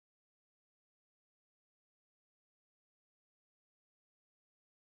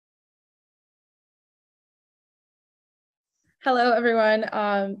Hello, everyone.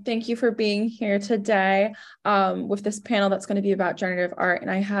 Thank you for being here today with this panel that's going to be about generative art. And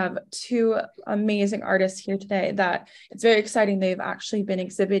I have two amazing artists here today that it's very exciting. They've actually been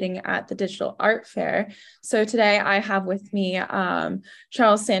exhibiting at the Digital Art Fair. So today I have with me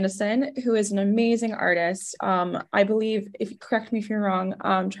Charles Sandison, who is an amazing artist. I believe, if you correct me if you're wrong,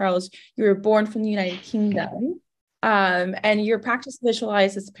 Charles, you were born from the United Kingdom. And your practice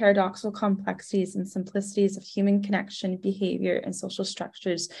visualizes paradoxical complexities and simplicities of human connection, behavior, and social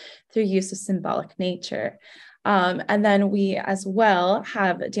structures through use of symbolic nature. And then we as well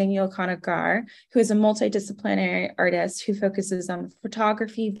have Daniel Canogar, who is a multidisciplinary artist who focuses on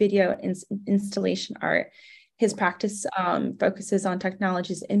photography, video, and installation art. His practice focuses on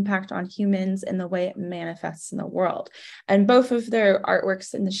technology's impact on humans and the way it manifests in the world. And both of their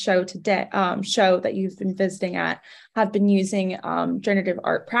artworks in the show today, show that you've been visiting at, have been using generative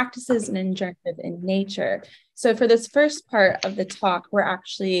art practices and generative in nature. So for this first part of the talk, we're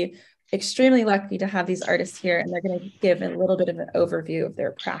actually extremely lucky to have these artists here, and they're going to give a little bit of an overview of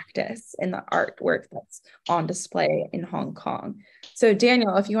their practice and the artwork that's on display in Hong Kong. So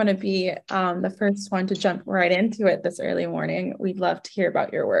Daniel, if you want to be the first one to jump right into it this early morning, we'd love to hear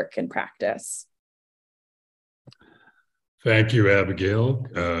about your work and practice. Thank you, Abigail.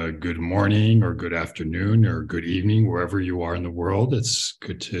 Good morning or good afternoon or good evening, wherever you are in the world. It's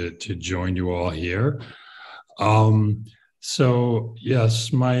good to join you all here. So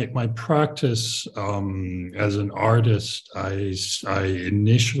yes, my practice as an artist, I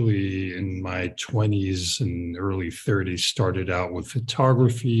initially in my 20s and early 30s started out with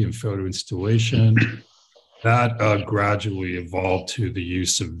photography and photo installation. That gradually evolved to the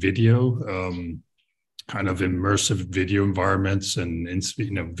use of video, kind of immersive video environments and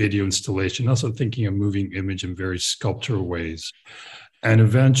video installation. Also thinking of moving image in very sculptural ways. And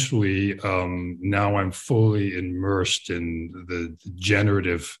eventually, now I'm fully immersed in the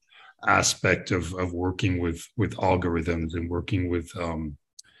generative aspect of working with algorithms and working with,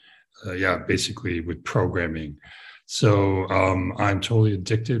 basically with programming. So I'm totally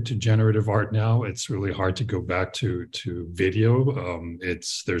addicted to generative art now. It's really hard to go back to video.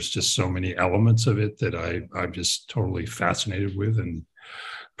 There's just so many elements of it that I'm just totally fascinated with. And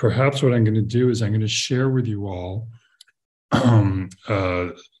perhaps what I'm going to do is I'm going to share with you all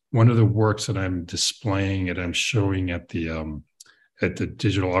one of the works that I'm displaying and I'm showing at the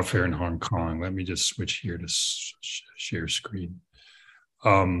Digital Art Fair in Hong Kong. Let me just switch here to share screen.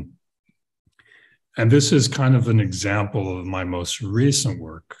 And this is kind of an example of my most recent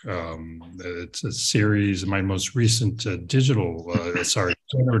work. It's a series of my most recent generative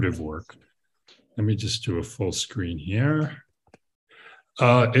work. Let me just do a full screen here.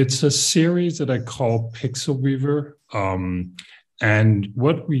 It's a series that I call Pixel Weaver. And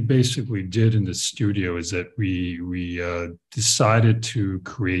what we basically did in the studio is that we decided to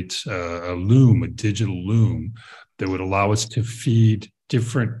create a loom, a digital loom that would allow us to feed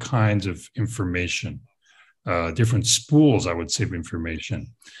different kinds of information, different spools, I would say, of information.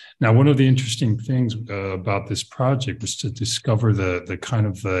 Now, one of the interesting things about this project was to discover the kind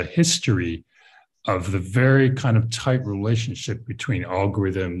of the history of the very kind of tight relationship between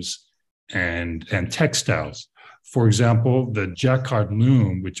algorithms and textiles. For example, the jacquard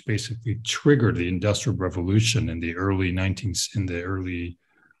loom, which basically triggered the Industrial Revolution in the early 19th century.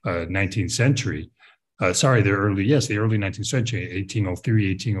 The early 19th century, 1803,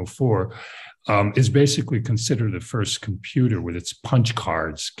 1804, is basically considered the first computer with its punch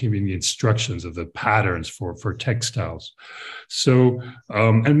cards, giving the instructions of the patterns for textiles. So,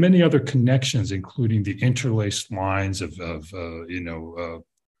 and many other connections, including the interlaced lines of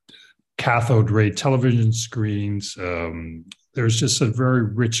cathode ray television screens. There's just a very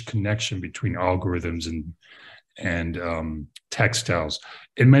rich connection between algorithms and textiles.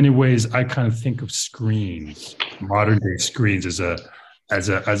 In many ways, I kind of think of screens, modern day screens, as a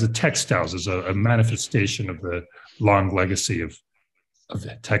textiles, as a manifestation of the long legacy of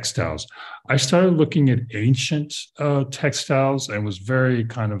textiles. I started looking at ancient textiles and was very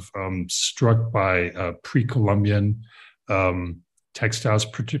kind of struck by pre-Columbian textiles,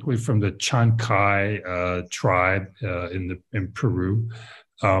 particularly from the Chancay tribe in Peru.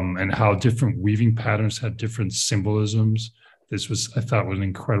 And how different weaving patterns had different symbolisms. This was, I thought, was an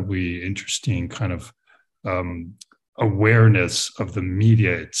incredibly interesting kind of awareness of the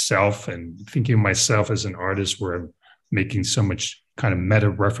media itself, and thinking of myself as an artist where I'm making so much kind of meta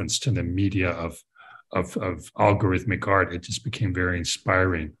reference to the media of algorithmic art. It just became very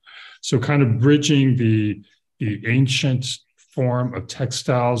inspiring. So kind of bridging the ancient form of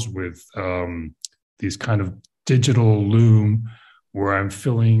textiles with these kind of digital loom, where I'm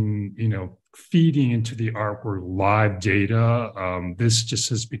filling, feeding into the artwork live data. This just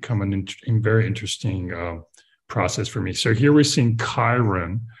has become a very interesting process for me. So here we're seeing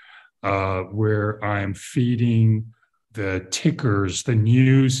Chiron, where I'm feeding the tickers, the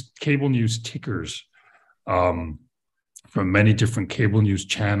news, cable news tickers, from many different cable news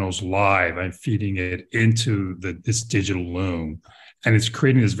channels live. I'm feeding it into this digital loom, and it's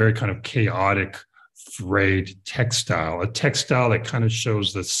creating this very kind of chaotic, frayed textile, a textile that kind of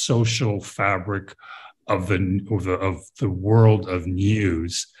shows the social fabric of the world of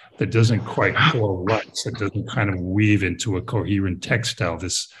news that doesn't quite coalesce, that doesn't kind of weave into a coherent textile.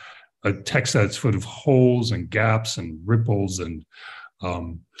 A textile that's full of holes and gaps and ripples, and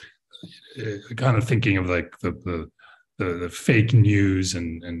kind of thinking of like the fake news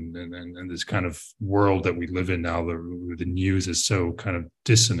and this kind of world that we live in now. The news is so kind of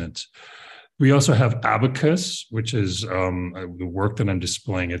dissonant. We also have Abacus, which is the work that I'm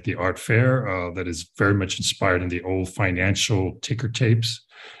displaying at the art fair that is very much inspired in the old financial ticker tapes.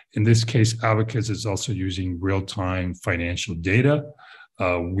 In this case, Abacus is also using real-time financial data,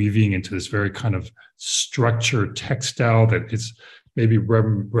 weaving into this very kind of structured textile that is maybe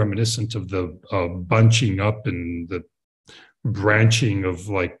reminiscent of the bunching up and the branching of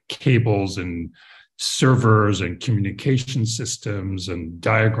like cables and servers and communication systems and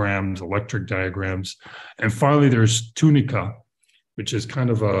diagrams, electric diagrams. And finally, there's Tunica, which is kind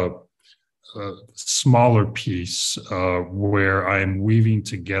of a smaller piece where I am weaving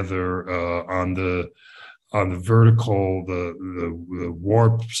together on the vertical, the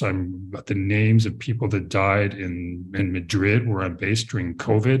warps. I'm got the names of people that died in Madrid, where I'm based during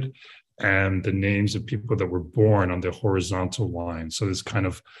COVID, and the names of people that were born on the horizontal line. So this kind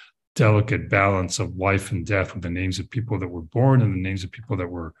of delicate balance of life and death with the names of people that were born and the names of people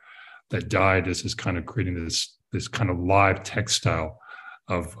that died. This is kind of creating this kind of live textile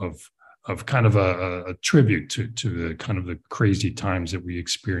of kind of a tribute to the kind of the crazy times that we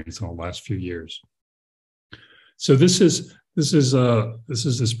experienced in the last few years. So this is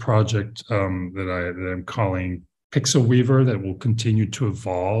this project that I'm calling Pixel Weaver, that will continue to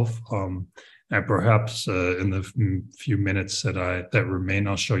evolve. And perhaps in the few minutes that remain,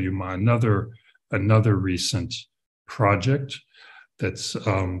 I'll show you another recent project that's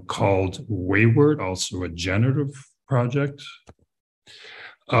called Wayward, also a generative project.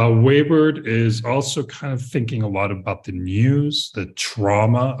 Wayward is also kind of thinking a lot about the news, the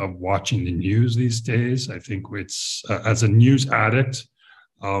trauma of watching the news these days. I think it's as a news addict,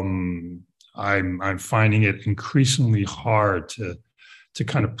 I'm finding it increasingly hard to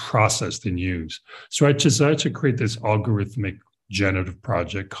kind of process the news. So I decided to create this algorithmic generative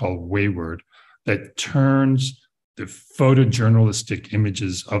project called Wayward that turns the photojournalistic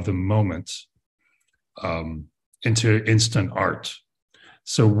images of the moment into instant art.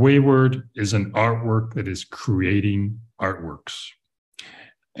 So Wayward is an artwork that is creating artworks.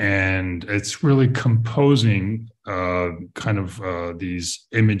 And it's really composing these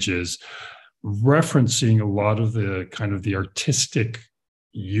images, referencing a lot of the kind of the artistic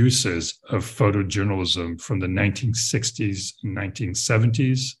uses of photojournalism from the 1960s and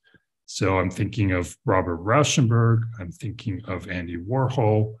 1970s. So I'm thinking of Robert Rauschenberg, I'm thinking of Andy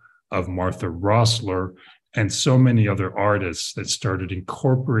Warhol, of Martha Rosler, and so many other artists that started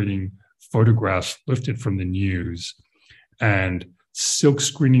incorporating photographs lifted from the news and silk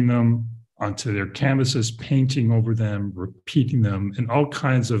screening them onto their canvases, painting over them, repeating them, and all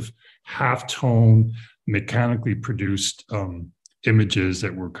kinds of half-tone, mechanically produced images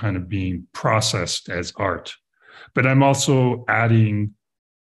that were kind of being processed as art. But I'm also adding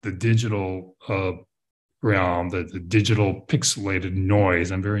the digital realm, the digital pixelated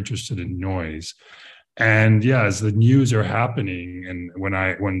noise. I'm very interested in noise. And yeah, as the news are happening, and when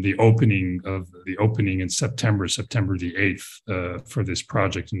the opening in September the 8th, for this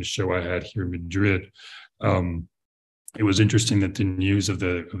project and the show I had here in Madrid, it was interesting that the news of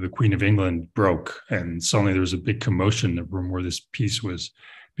the Queen of England broke, and suddenly there was a big commotion in the room where this piece was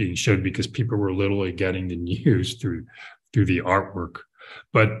being showed, because people were literally getting the news through the artwork.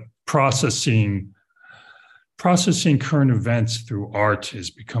 But processing current events through art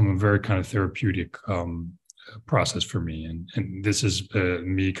has become a very kind of therapeutic process for me. And this is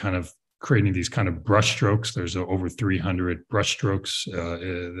me kind of creating these kind of brushstrokes. There's over 300 brushstrokes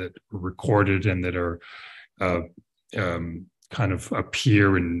that were recorded and that are kind of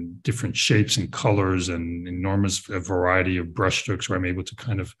appear in different shapes and colors, and enormous variety of brushstrokes where I'm able to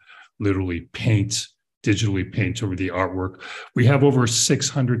kind of literally digitally paint over the artwork. We have over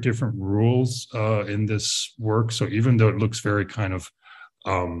 600 different rules in this work. So even though it looks very kind of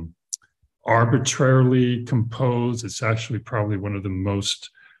arbitrarily composed, it's actually probably one of the most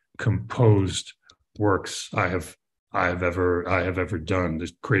composed works I have ever done.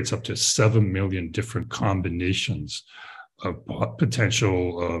 This creates up to 7 million different combinations of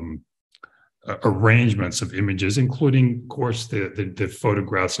potential arrangements of images, including, of course, the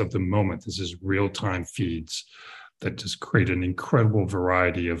photographs of the moment. This is real-time feeds that just create an incredible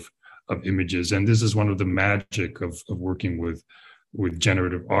variety of images. And this is one of the magic of working with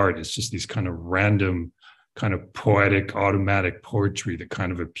generative art. It's just these kind of random, kind of poetic, automatic poetry that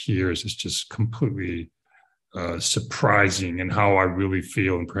kind of appears. It's just completely surprising, and how I really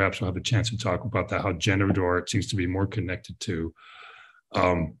feel, and perhaps we'll have a chance to talk about that, how generative art seems to be more connected to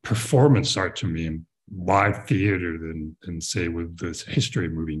performance art to me and live theater than say with this history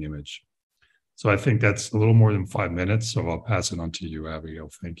of moving image. So I think that's a little more than 5 minutes, so I'll pass it on to you, Abigail.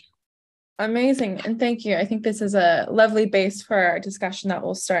 Thank you. Amazing. And thank you. I think this is a lovely base for our discussion that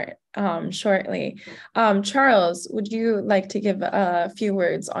will start shortly. Charles, would you like to give a few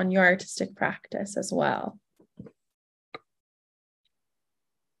words on your artistic practice as well?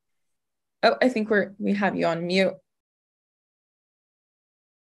 Oh, I think we have you on mute.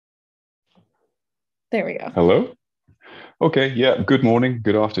 There we go. Hello. Okay. Yeah. Good morning,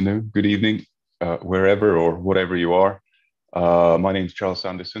 good afternoon, good evening, wherever or whatever you are. My name is Charles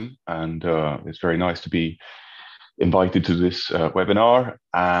Sandison, and it's very nice to be invited to this webinar.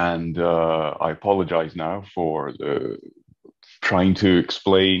 And I apologize now for trying to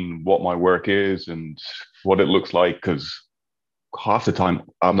explain what my work is and what it looks like, because half the time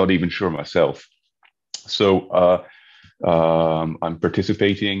I'm not even sure myself. So I'm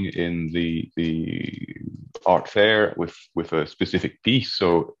participating in the art fair with a specific piece.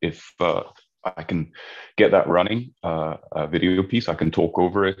 So if I can get that running, a video piece, I can talk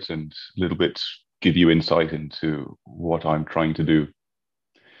over it and a little bit give you insight into what I'm trying to do.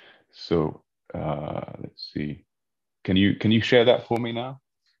 So let's see. Can you share that for me now?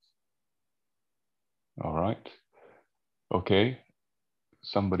 All right. Okay.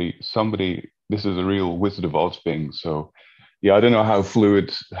 Somebody, this is a real Wizard of Oz thing. So yeah, I don't know how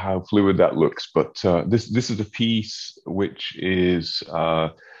fluid that looks, but this is a piece which is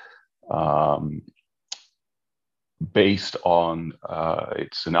based on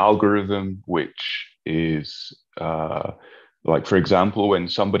it's an algorithm which is like, for example, when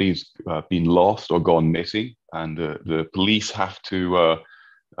somebody's been lost or gone missing, and the police have to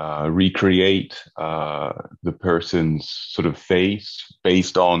recreate the person's sort of face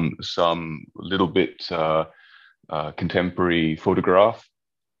based on some little bit contemporary photograph.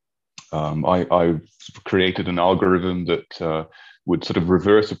 I've created an algorithm that would sort of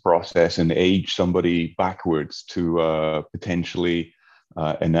reverse a process and age somebody backwards to potentially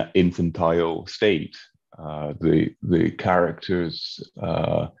an infantile state. The characters,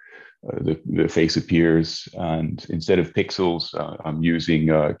 the face appears, and instead of pixels, I'm using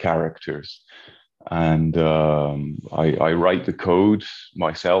characters. And I write the code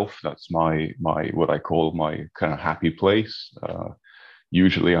myself. That's my what I call my kind of happy place.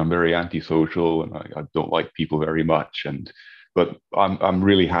 Usually I'm very antisocial and I don't like people very much, but I'm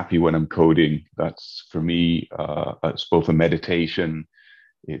really happy when I'm coding. That's, for me, it's both a meditation.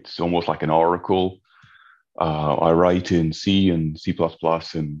 It's almost like an oracle. I write in C and C++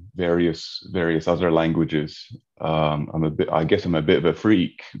 and various other languages. I guess I'm a bit of a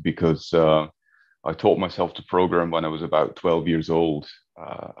freak because I taught myself to program when I was about 12 years old.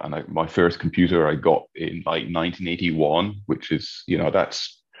 And my first computer I got in like 1981, which is,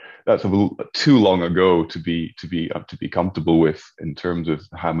 that's a little too long ago to be comfortable with in terms of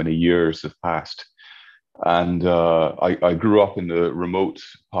how many years have passed. And I grew up in the remote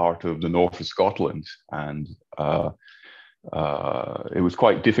part of the north of Scotland, and it was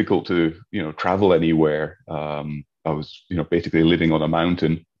quite difficult to travel anywhere. I was basically living on a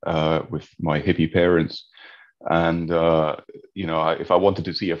mountain with my hippie parents, and if I wanted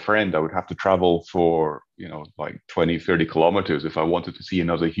to see a friend, I would have to travel for like 20-30 kilometers if I wanted to see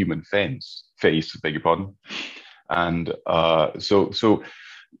another human face, beg your pardon. And so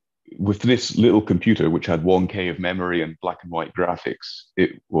with this little computer, which had 1K of memory and black and white graphics,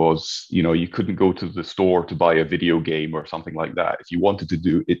 it was, you couldn't go to the store to buy a video game or something like that. If you wanted to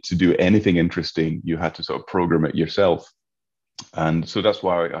do anything interesting, you had to sort of program it yourself. And so that's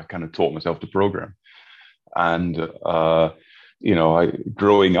why I kind of taught myself to program. And,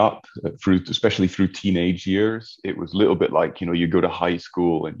 growing up especially through teenage years, it was a little bit like, you go to high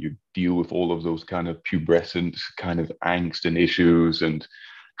school and you deal with all of those kind of pubescent kind of angst and issues and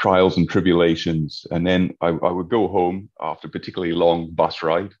trials and tribulations. And then I would go home after a particularly long bus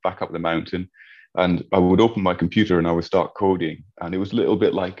ride back up the mountain, and I would open my computer and I would start coding. And it was a little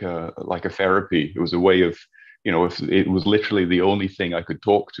bit like a therapy. It was a way of you know, if it was literally the only thing I could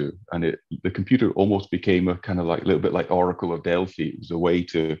talk to, and the computer almost became a kind of like a little bit like Oracle of Delphi. It was a way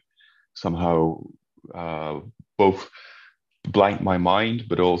to somehow both blank my mind,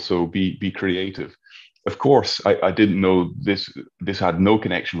 but also be creative. Of course, I didn't know this had no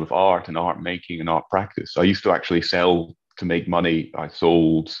connection with art and art making and art practice. I used to actually sell to make money. I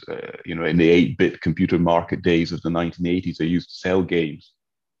sold, you know, in the 8-bit computer market days of the 1980s, I used to sell games.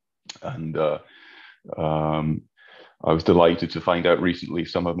 And I was delighted to find out recently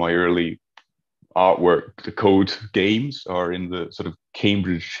some of my early artwork, the code games, are in the sort of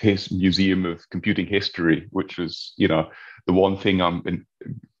Cambridge Museum of Computing History, which was, you know, the one thing I'm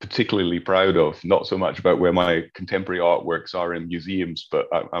particularly proud of. Not so much about where my contemporary artworks are in museums, but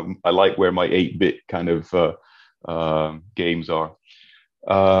I like where my 8-bit kind of games are.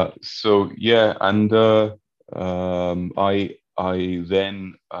 So yeah, and I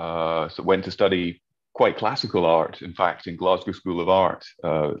then went to study quite classical art, in fact, in Glasgow School of Art.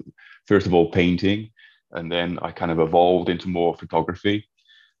 First of all, painting, and then I kind of evolved into more photography.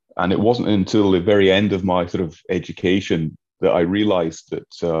 And it wasn't until the very end of my sort of education that I realized that,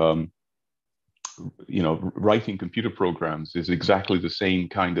 you know, writing computer programs is exactly the same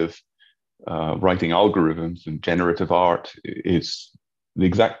kind of writing algorithms, and generative art is the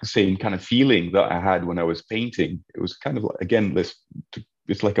exact same kind of feeling that I had when I was painting. It was kind of like, again,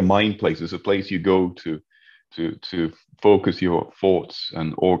 it's like a mind place. It's a place you go to focus your thoughts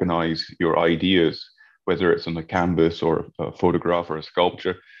and organize your ideas, whether it's on a canvas or a photograph or a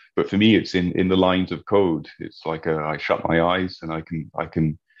sculpture. But for me, it's in the lines of code. It's like I shut my eyes and I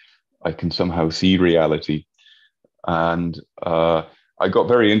can somehow see reality. And I got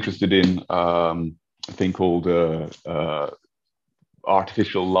very interested in a thing called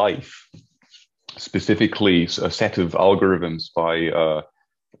artificial life, specifically a set of algorithms by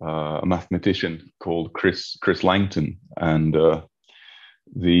a mathematician called Chris Langton, and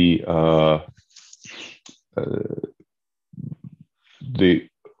the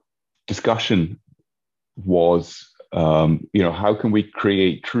discussion was, you know, how can we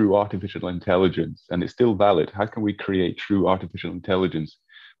create true artificial intelligence? And it's still valid. How can we create true artificial intelligence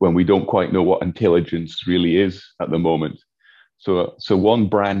when we don't quite know what intelligence really is at the moment? So one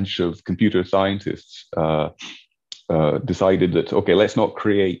branch of computer scientists decided that, okay, let's not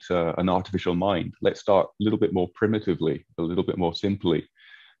create an artificial mind. Let's start a little bit more primitively, a little bit more simply,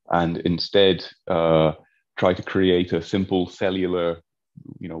 and instead try to create a simple cellular,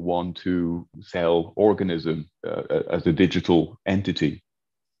 you know, 1-2 cell organism as a digital entity,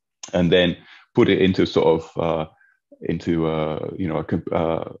 and then put it into sort of you know,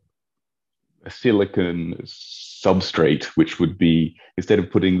 a silicon substrate, which would be, instead of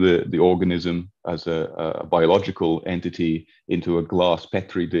putting the organism as a biological entity into a glass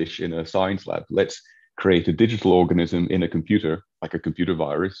Petri dish in a science lab, let's create a digital organism in a computer, like a computer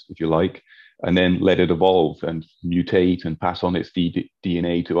virus, if you like, and then let it evolve and mutate and pass on its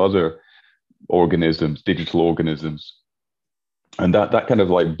DNA to other organisms, digital organisms. And that kind of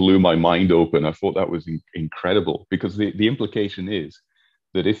like blew my mind open. I thought that was incredible, because the implication is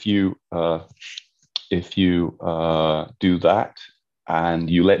that if you do that and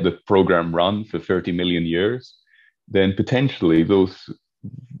you let the program run for 30 million years, then potentially those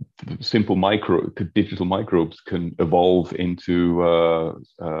simple digital microbes can evolve into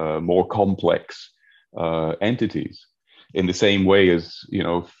more complex entities. In the same way as, you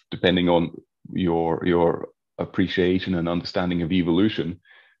know, depending on your appreciation and understanding of evolution,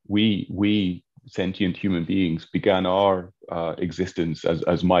 we sentient human beings began our existence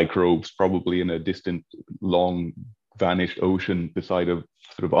as microbes, probably in a distant, long vanished ocean beside a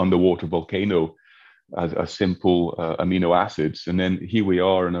sort of underwater volcano, as simple amino acids. And then here we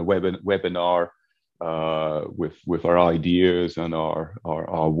are in a webinar with our ideas and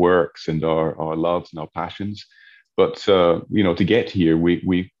our works and our loves and our passions. But you know, to get here,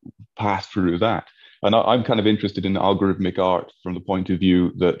 we pass through that. And I'm kind of interested in algorithmic art from the point of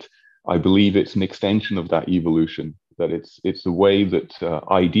view that I believe it's an extension of that evolution, that it's a way that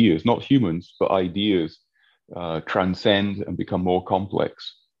ideas, not humans, but ideas, transcend and become more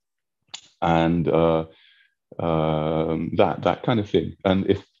complex. And that kind of thing. And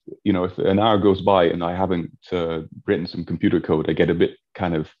if, you know, if an hour goes by and I haven't written some computer code, I get a bit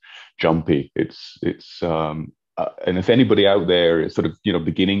kind of jumpy. And if anybody out there is sort of, you know,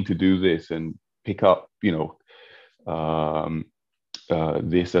 beginning to do this and pick up, you know,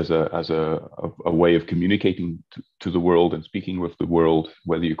 this as a way of communicating to the world and speaking with the world,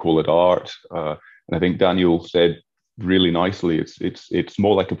 whether you call it art, and I think Daniel said really nicely, it's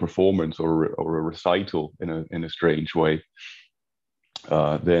more like a performance or a recital in a strange way.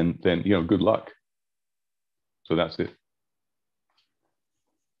 Then you know, good luck. So that's it.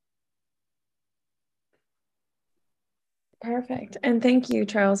 Perfect. And thank you,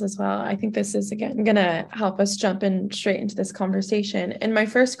 Charles, as well. I think this is, again, going to help us jump in straight into this conversation. And my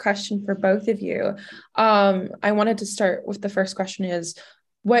first question for both of you, I wanted to start with the first question is,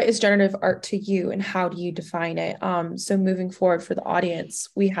 what is generative art to you and how do you define it? So moving forward for the audience,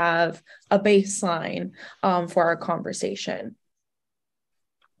 we have a baseline for our conversation.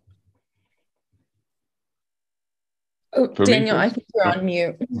 Oh, For Daniel, me, I think you're on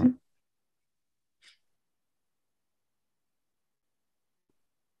mute.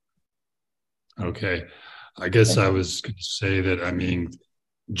 Okay. I guess I was going to say that, I mean,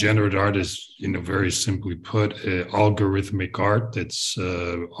 generative art is, very simply put, algorithmic art. That's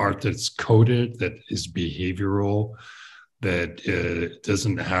art that's coded, that is behavioral, that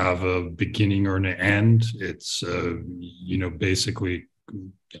doesn't have a beginning or an end. It's, basically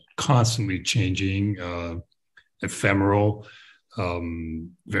constantly changing, ephemeral,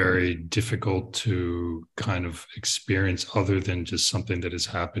 very difficult to kind of experience other than just something that is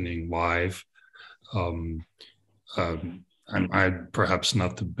happening live. I'm perhaps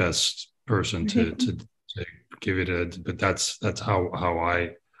not the best person to give it but that's how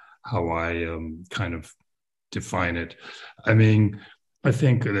I kind of define it. I mean, I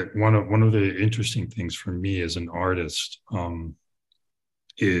think that one of the interesting things for me as an artist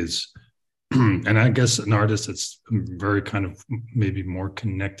is, and I guess an artist that's very kind of maybe more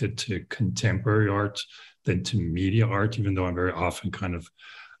connected to contemporary art than to media art, even though I'm very often kind of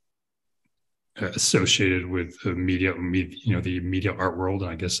associated with the media, the media art world,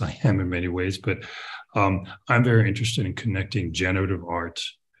 and I guess I am in many ways. But I'm very interested in connecting generative art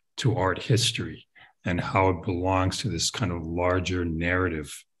to art history and how it belongs to this kind of larger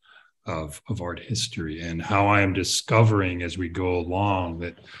narrative of art history, and how I am discovering as we go along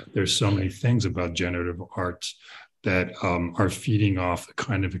that there's so many things about generative art that are feeding off the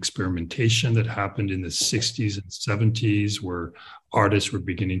kind of experimentation that happened in the 60s and 70s, where artists were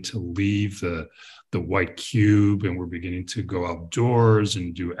beginning to leave the white cube and were beginning to go outdoors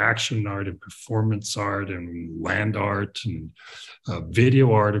and do action art and performance art and land art, and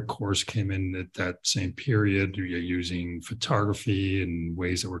video art, of course, came in at that same period, using photography and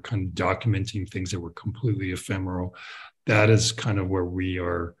ways that were kind of documenting things that were completely ephemeral. That is kind of where we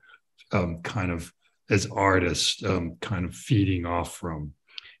are kind of as artists kind of feeding off from.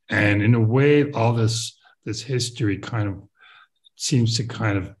 And in a way, all this history kind of seems to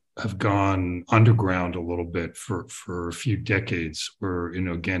kind of have gone underground a little bit for a few decades, where,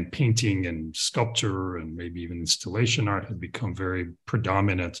 again, painting and sculpture and maybe even installation art had become very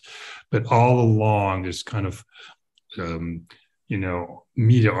predominant. But all along, there's kind of,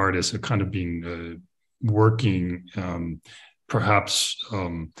 media artists have kind of been working, perhaps,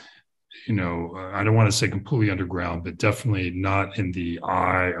 I don't want to say completely underground, but definitely not in the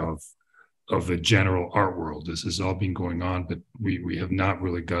eye of the general art world. This has all been going on, but we have not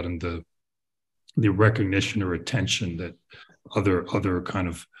really gotten the recognition or attention that other kind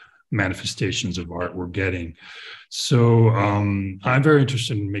of manifestations of art were getting. So I'm very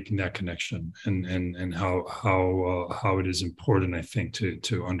interested in making that connection, and how it is important, I think,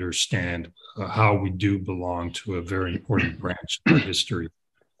 to understand how we do belong to a very important branch of our history.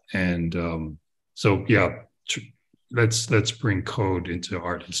 And so, yeah, let's bring code into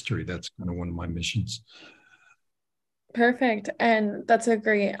art history. That's kind of one of my missions. Perfect. And that's a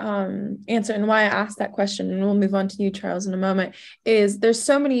great answer. And why I asked that question, and we'll move on to you, Charles, in a moment, is there's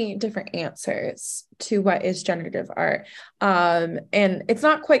so many different answers to what is generative art. And it's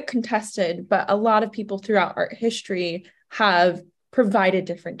not quite contested, but a lot of people throughout art history have provided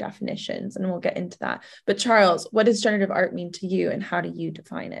different definitions, and we'll get into that. But Charles, what does generative art mean to you, and how do you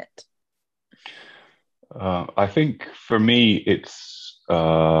define it? I think for me, it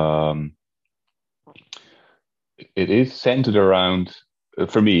is centered around.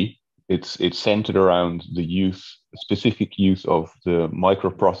 For me, it's centered around the specific use of the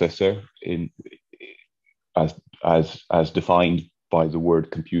microprocessor as defined by the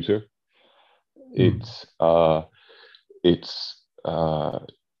word computer. It's not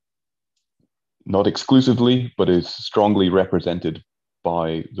exclusively, but is strongly represented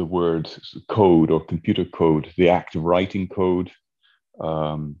by the word code or computer code, the act of writing code,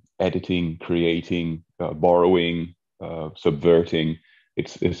 editing, creating, borrowing, subverting.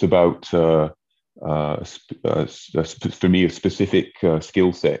 It's about, for me, a specific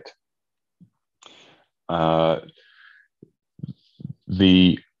skill set.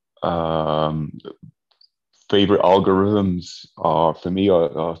 The favorite algorithms are, for me,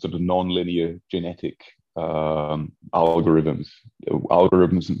 are sort of nonlinear genetic algorithms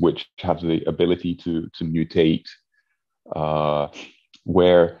which have the ability to mutate,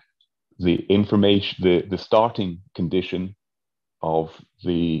 where the information, the starting condition of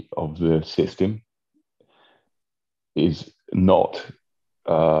the system is not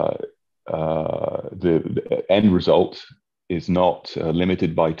the end result is not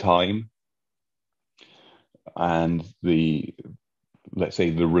limited by time, and let's say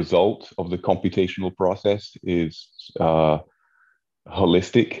the result of the computational process is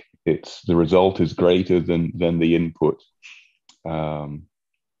holistic. The result is greater than the input. A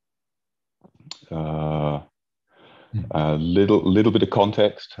little bit of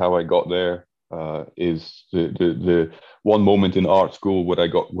context how I got there is the one moment in art school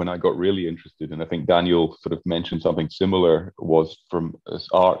when I got really interested, and I think Daniel sort of mentioned something similar, was from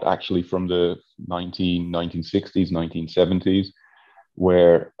art actually from the 1960s, 1970s,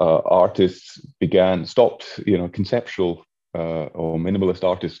 where artists stopped, conceptual or minimalist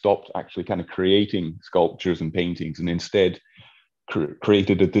artists stopped actually kind of creating sculptures and paintings, and instead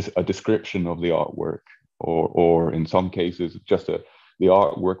created a description of the artwork, or in some cases, the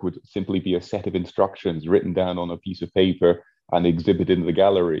artwork would simply be a set of instructions written down on a piece of paper and exhibited in the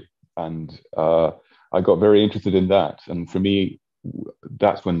gallery. And I got very interested in that. And for me,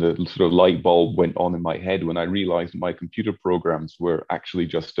 that's when the sort of light bulb went on in my head, when I realized my computer programs were actually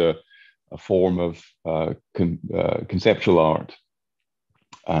just a form of conceptual art.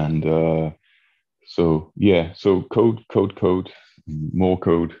 And so code, more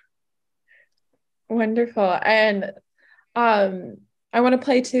code. Wonderful. And I want to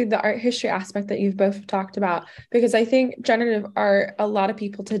play to the art history aspect that you've both talked about, because I think generative art, a lot of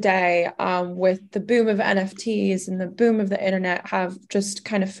people today, with the boom of NFTs and the boom of the internet, have just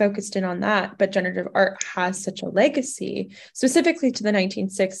kind of focused in on that. But generative art has such a legacy, specifically to the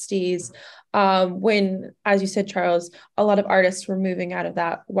 1960s, when, as you said, Charles, a lot of artists were moving out of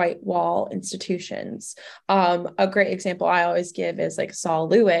that white wall institutions. A great example I always give is like Saul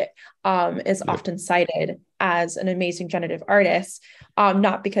Lewitt, is often cited as an amazing generative artist,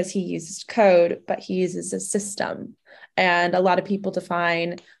 not because he uses code, but he uses a system. And a lot of people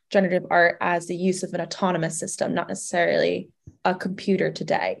define generative art as the use of an autonomous system, not necessarily a computer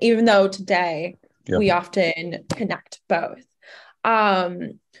today, even though today we often connect both.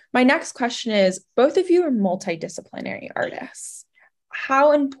 My next question is, both of you are multidisciplinary artists.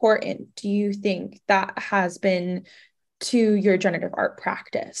 How important do you think that has been to your generative art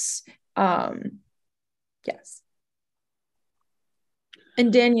practice? Yes.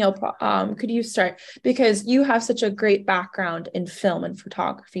 And Daniel, could you start? Because you have such a great background in film and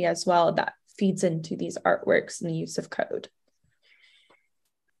photography as well, that feeds into these artworks and the use of code.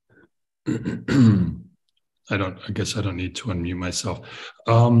 I guess I don't need to unmute myself.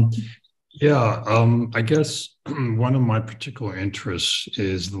 I guess one of my particular interests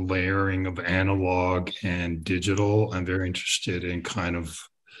is the layering of analog and digital. I'm very interested in kind of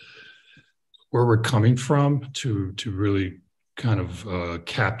where we're coming from to really kind of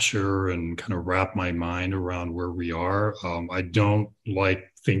capture and kind of wrap my mind around where we are. I don't like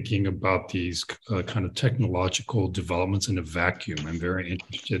thinking about these kind of technological developments in a vacuum. I'm very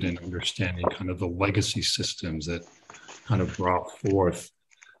interested in understanding kind of the legacy systems that kind of brought forth,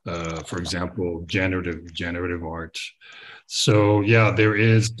 for example, generative art. So yeah, there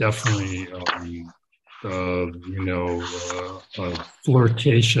is definitely a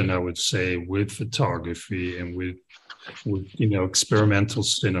flirtation, I would say, with photography and with experimental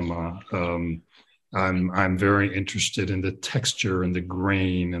cinema. I'm very interested in the texture and the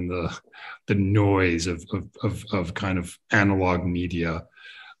grain and the noise of kind of analog media.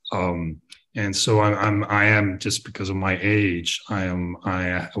 And so I am, just because of my age,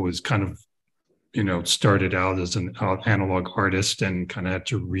 I was kind of started out as an analog artist and kind of had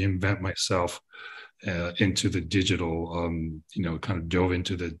to reinvent myself into the digital, kind of dove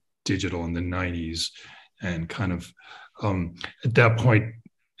into the digital in the 90s, and kind of at that point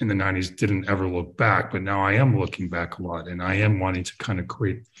in the 90s didn't ever look back, but now I am looking back a lot, and I am wanting to kind of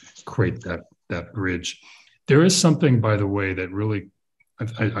create that bridge. There is something, by the way, that really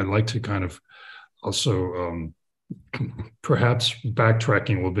I like to kind of also perhaps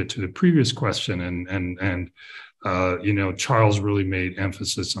backtracking a little bit to the previous question, and Charles really made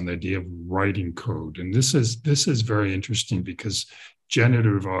emphasis on the idea of writing code, and this is very interesting, because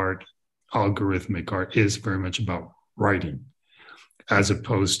generative art, algorithmic art, is very much about writing, as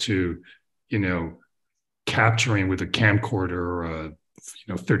opposed to capturing with a camcorder or a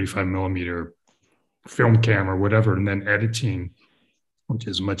 35 millimeter film camera, whatever, and then editing, which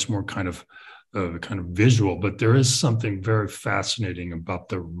is much more kind of kind of visual, but there is something very fascinating about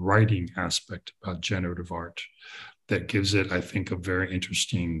the writing aspect about generative art that gives it, I think, a very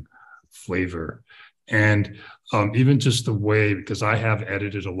interesting flavor. And even just the way, because I have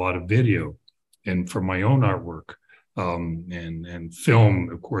edited a lot of video and for my own artwork, and film,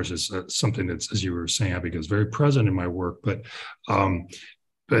 of course, is something that's, as you were saying, Abigail, is very present in my work. But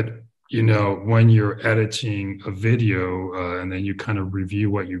you know, when you're editing a video and then you kind of review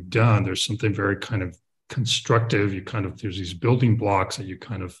what you've done, there's something very kind of constructive. You kind of, there's these building blocks that you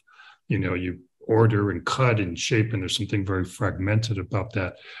kind of, you know, you order and cut and shape, and there's something very fragmented about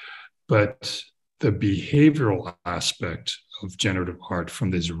that. But the behavioral aspect of generative art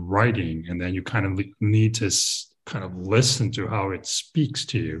from this writing, and then you kind of need to kind of listen to how it speaks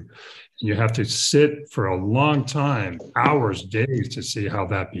to you. And you have to sit for a long time, hours, days, to see how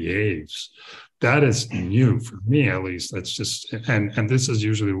that behaves. That is new for me, at least. That's just, and this is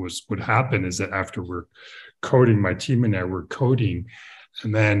usually what would happen, is that after we're coding, my team and I were coding,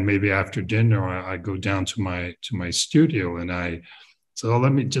 and then maybe after dinner, I go down to my studio, and so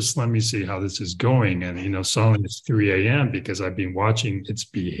let me see how this is going. And, you know, suddenly it's 3 a.m. because I've been watching its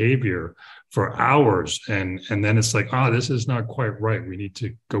behavior for hours. And then it's like, this is not quite right. We need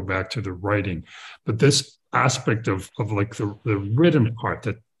to go back to the writing. But this aspect of like the written part,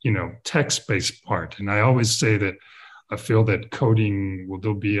 that, you know, text-based part. And I always say that I feel that coding,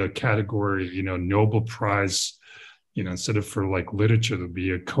 there'll be a category, you know, Nobel Prize, you know, instead of for like literature, there'll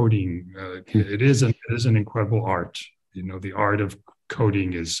be a coding. It is an incredible art. You know, the art of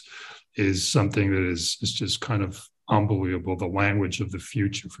coding is something that is just kind of unbelievable. The language of the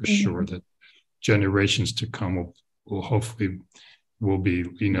future, for sure, that generations to come will hopefully be,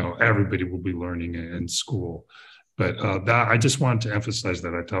 you know, everybody will be learning in school. But that, I just wanted to emphasize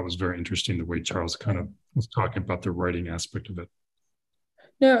that. I thought was very interesting the way Charles kind of was talking about the writing aspect of it.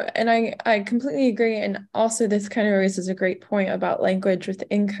 No, and I completely agree. And also this kind of raises a great point about language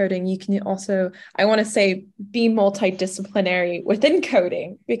within coding. You can also, I want to say, be multidisciplinary within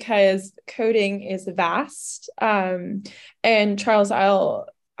coding, because coding is vast. And Charles, I'll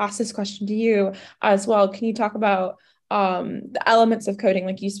ask this question to you as well. Can you talk about the elements of coding?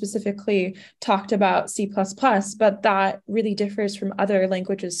 Like, you specifically talked about C++, but that really differs from other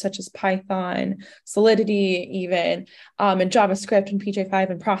languages such as Python, Solidity, even, and JavaScript and PJ5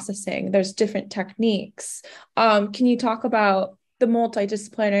 and processing. There's different techniques. Can you talk about the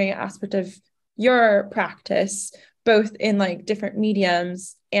multidisciplinary aspect of your practice, both in like different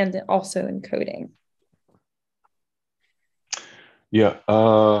mediums and also in coding? Yeah.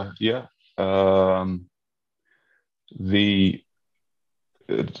 The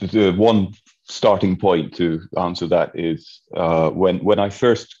one starting point to answer that is when I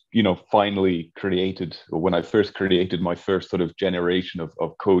first, you know, finally created, or when I first created my first sort of generation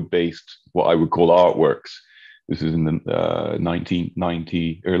of code-based, what I would call artworks. This is in the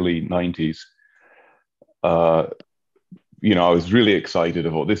 1990, early 90s. You know, I was really excited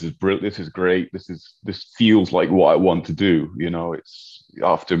about, this is brilliant, this is great, this feels like what I want to do. You know, it's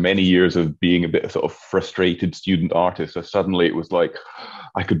after many years of being a bit of sort of frustrated student artist, so suddenly it was like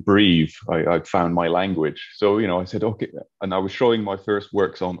I could breathe. I'd found my language. So, you know, I said, okay, and I was showing my first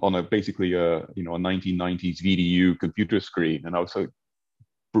works on a basically a 1990s VDU computer screen, and I was like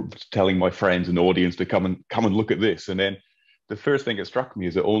telling my friends and audience to come and look at this. And then the first thing that struck me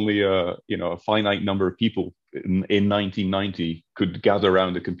is that only a finite number of people in 1990 could gather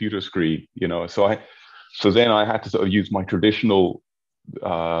around a computer screen. You know, so then I had to sort of use my traditional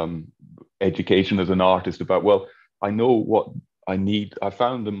education as an artist about, well, I know what I need. I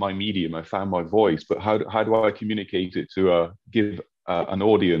found my medium. I found my voice, but how do I communicate it to give an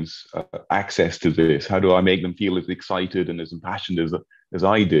audience access to this? How do I make them feel as excited and as impassioned as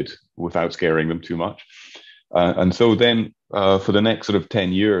I did without scaring them too much? And so then for the next sort of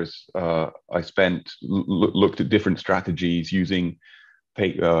 10 years, I looked at different strategies using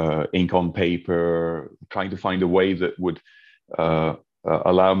ink on paper, trying to find a way that would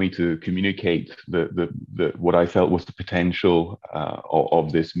allow me to communicate the what I felt was the potential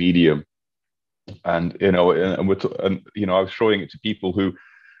of this medium. And, you know, and you know, I was showing it to people who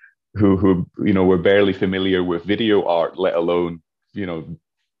you know, were barely familiar with video art, let alone, you know,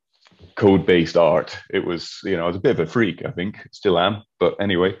 code-based art. It was, you know, I was a bit of a freak, I think, still am, but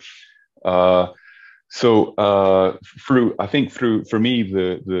anyway. For me,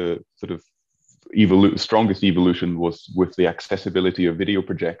 the sort of strongest evolution was with the accessibility of video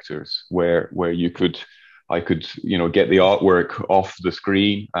projectors, where I could, you know, get the artwork off the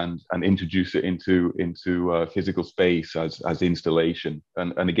screen and introduce it into physical space as installation.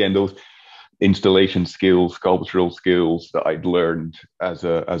 And again, installation skills, sculptural skills that I'd learned as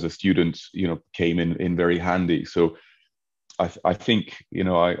a student, came in very handy. So I think,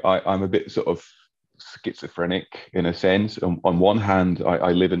 I'm a bit sort of schizophrenic in a sense. On one hand,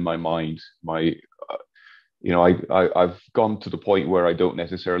 I live in my mind. I've gone to the point where I don't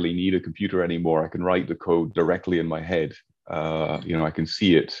necessarily need a computer anymore. I can write the code directly in my head. I can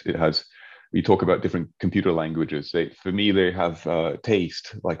see it. It has. We talk about different computer languages. For me, they have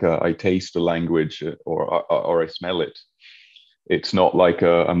taste. Like I taste the language, or I smell it. It's not like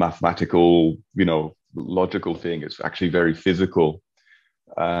a mathematical, logical thing. It's actually very physical.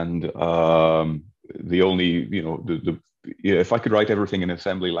 And the only, if I could write everything in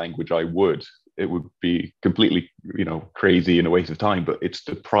assembly language, I would. It would be completely, crazy and a waste of time. But it's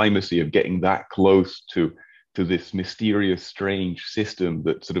the primacy of getting that close to this mysterious, strange system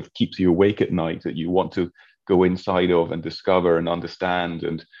that sort of keeps you awake at night, that you want to go inside of and discover and understand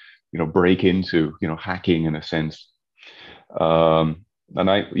and, break into, hacking in a sense. And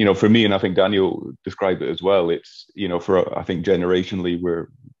for me, and I think Daniel described it as well, it's, I think generationally, we're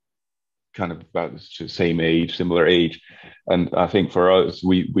kind of about the same age, similar age. And I think for us,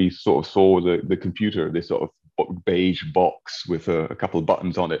 we sort of saw the computer, this sort of beige box with a couple of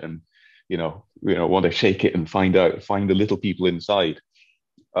buttons on it, and want to shake it and find the little people inside.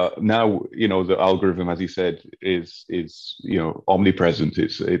 Now, the algorithm, as he said, is omnipresent.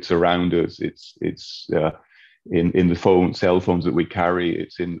 It's around us. It's in the cell phones that we carry.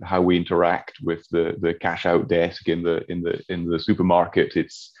 It's in how we interact with the cash out desk in the supermarket.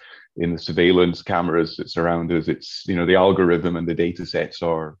 It's in the surveillance cameras that surround us. It's the algorithm and the data sets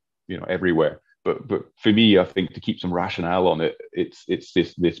are everywhere. But for me, I think to keep some rationale on it, it's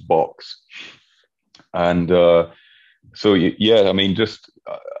this box. And so yeah, I mean, just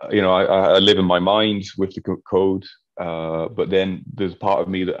I live in my mind with the code, but then there's part of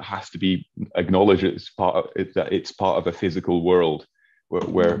me that has to be acknowledged that it's part of a physical world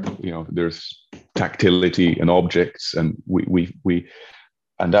where there's tactility and objects, and we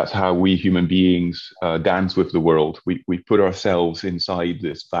and that's how we human beings dance with the world. We put ourselves inside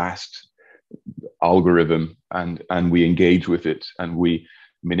this vast algorithm, and we engage with it, and we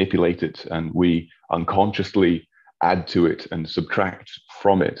manipulate it, and we unconsciously add to it and subtract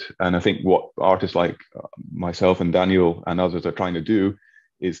from it. And I think what artists like myself and Daniel and others are trying to do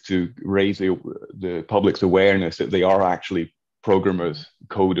is to raise the public's awareness that they are actually programmers,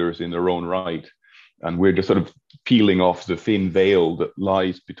 coders in their own right. And we're just sort of peeling off the thin veil that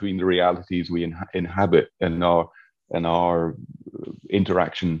lies between the realities we inhabit and our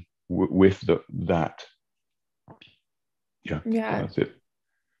interaction with that. Yeah, that's it.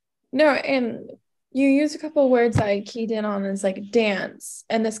 No, and you use a couple of words I keyed in on as like dance,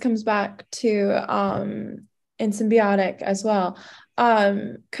 and this comes back to in symbiotic as well.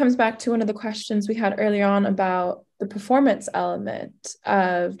 Comes back to one of the questions we had earlier on about the performance element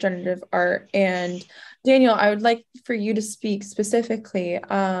of generative art. And Daniel, I would like for you to speak specifically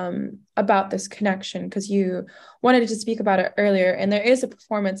about this connection, because you wanted to speak about it earlier, and there is a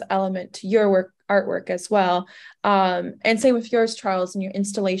performance element to your artwork as well. And same with yours, Charles, and your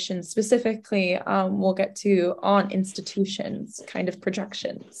installations specifically. We'll get to on institutions kind of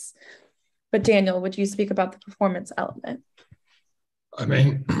projections. But Daniel, would you speak about the performance element? I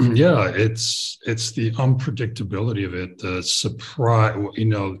mean, yeah, it's the unpredictability of it, the surprise,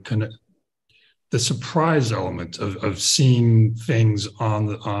 kind of the surprise element of seeing things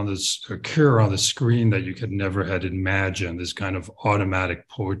occur on the screen that you could never had imagined. This kind of automatic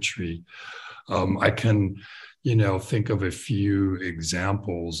poetry. I can, think of a few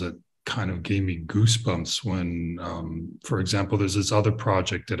examples that kind of gave me goosebumps when, for example, there's this other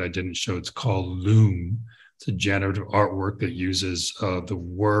project that I didn't show. It's called Loom. It's a generative artwork that uses the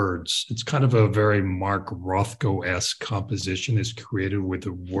words. It's kind of a very Mark Rothko-esque composition. It's created with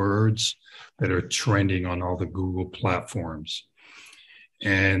the words that are trending on all the Google platforms.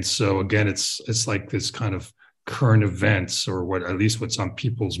 And so again, it's like this kind of current events, or at least what's on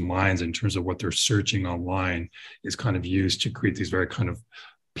people's minds in terms of what they're searching online, is kind of used to create these very kind of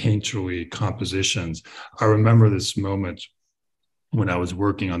painterly compositions. I remember this moment when I was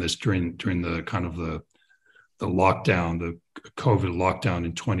working on this during the kind of the lockdown, the COVID lockdown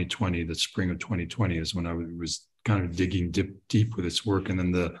in 2020, the spring of 2020 is when I was kind of digging deep with this work. And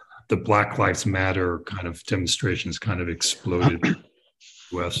then the Black Lives Matter kind of demonstrations kind of exploded in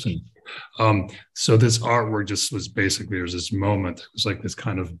the West. And so this artwork just was basically, there's this moment, it was like this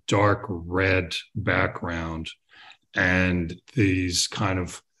kind of dark red background and these kind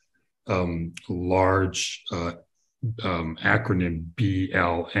of large acronym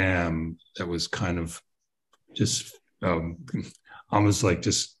BLM that was kind of just almost like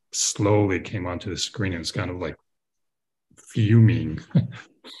just slowly came onto the screen. It was kind of like fuming,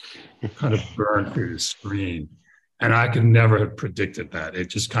 kind of burned through the screen. And I could never have predicted that. It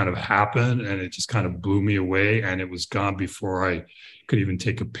just kind of happened and it just kind of blew me away. And it was gone before I could even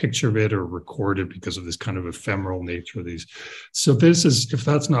take a picture of it or record it because of this kind of ephemeral nature of these. So this is, if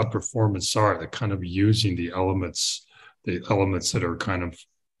that's not performance art, the kind of using the elements that are kind of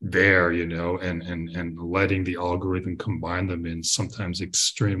there, you know, and letting the algorithm combine them in sometimes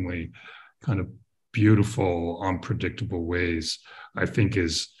extremely kind of beautiful, unpredictable ways, I think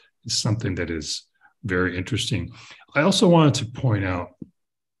is something that is very interesting. I also wanted to point out,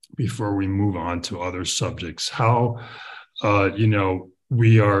 before we move on to other subjects, how, you know,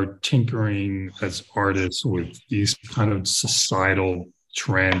 we are tinkering as artists with these kind of societal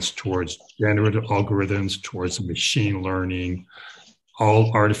trends towards generative algorithms, towards machine learning,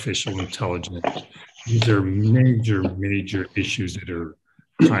 all artificial intelligence. These are major, major issues that are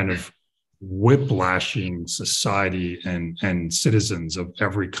kind of whiplashing society and citizens of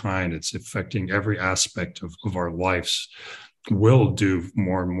every kind. It's affecting every aspect of our lives, will do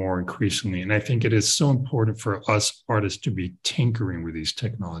more and more increasingly. And I think it is so important for us artists to be tinkering with these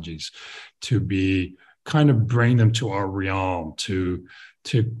technologies, to be kind of bring them to our realm, to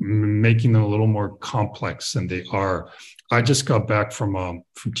making them a little more complex than they are. I just got back from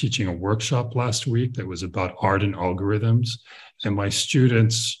teaching a workshop last week that was about art and algorithms, and my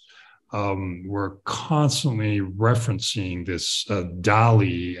students were constantly referencing this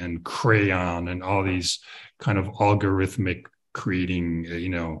DALI and Crayon and all these kind of algorithmic creating,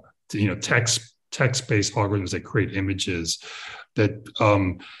 text-based algorithms that create images that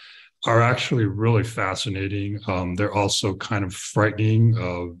are actually really fascinating. They're also kind of frightening,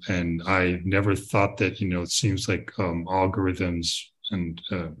 and I never thought that, it seems like algorithms and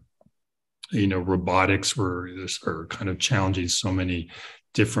robotics are kind of challenging so many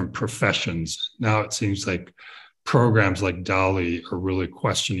different professions. Now it seems like programs like DALI are really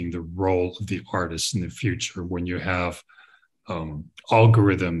questioning the role of the artist in the future, when you have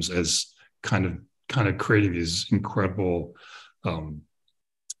algorithms as kind of creating these incredible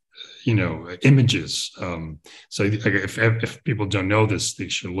images. So if people don't know this, they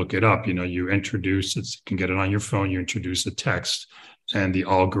should look it up. You introduce it, you can get it on your phone, you introduce a text, and the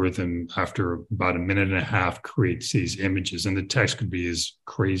algorithm, after about a minute and a half, creates these images. And the text could be as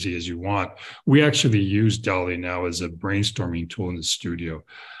crazy as you want. We actually use DALI now as a brainstorming tool in the studio,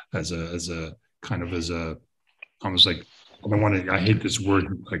 as a almost like, I hate this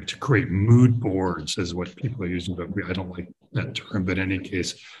word, like to create mood boards is what people are using, but I don't like that term. But in any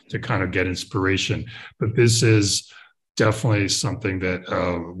case, to kind of get inspiration. But this is definitely something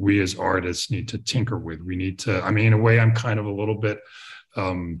that we as artists need to tinker with. We need to, in a way, I'm kind of a little bit,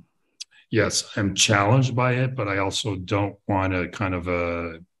 yes, I'm challenged by it, but I also don't want to kind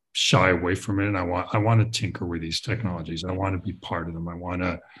of shy away from it. And I want to tinker with these technologies. I want to be part of them. I want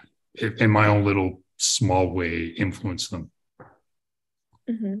to, in my own little small way, influence them.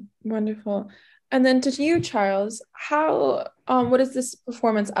 Mm-hmm. Wonderful. And then to you, Charles, how what does this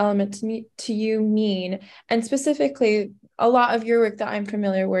performance element to you mean? And specifically, a lot of your work that I'm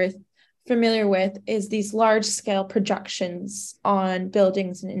familiar with is these large scale projections on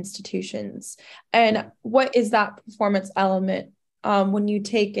buildings and institutions. And what is that performance element when you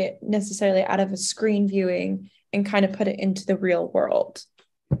take it necessarily out of a screen viewing and kind of put it into the real world?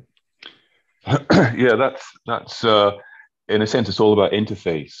 Yeah, that's in a sense, it's all about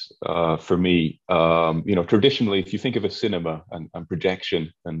interface for me. Traditionally, if you think of a cinema and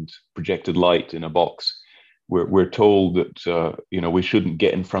projection and projected light in a box, we're told that we shouldn't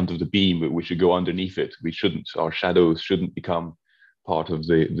get in front of the beam, but we should go underneath it. Our shadows shouldn't become part of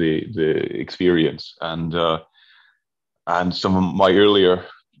the experience. And some of my earlier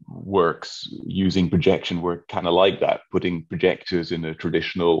works using projection were kind of like that, putting projectors in a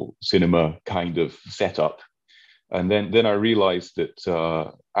traditional cinema kind of setup. And then I realized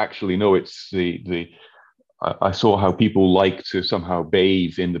that actually, no, it's I saw how people like to somehow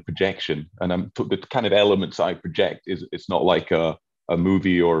bathe in the projection. And the kind of elements I project it's not like a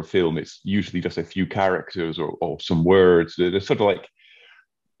movie or a film. It's usually just a few characters or some words. They're sort of like,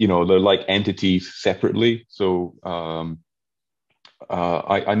 they're like entities separately. So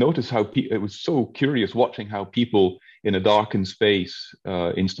I noticed how it was so curious watching how people in a darkened space,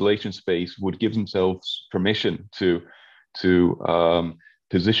 installation space, would give themselves permission to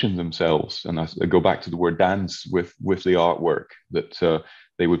position themselves. And I go back to the word dance with the artwork, that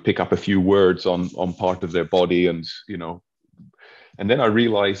they would pick up a few words on part of their body, and then I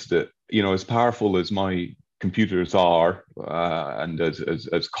realized that as powerful as my computers are, and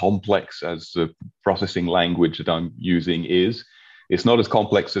as complex as the processing language that I'm using is, it's not as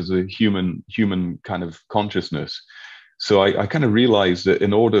complex as a human kind of consciousness. So I kind of realized that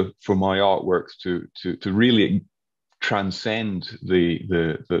in order for my artworks to really transcend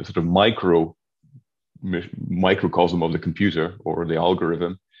the sort of microcosm of the computer or the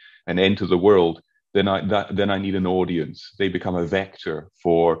algorithm and enter the world, then I need an audience. They become a vector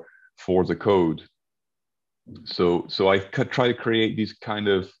for the code. So I try to create these kind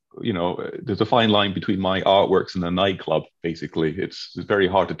of, there's a fine line between my artworks and a nightclub. Basically, it's very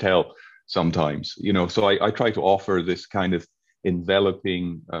hard to tell sometimes. So I try to offer this kind of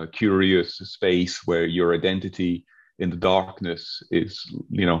enveloping, curious space where your identity in the darkness is,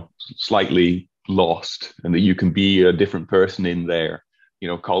 slightly lost, and that you can be a different person in there.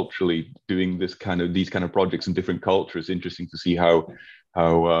 Culturally doing these kind of projects in different cultures. Interesting to see how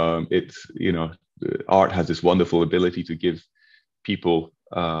it's, art has this wonderful ability to give people,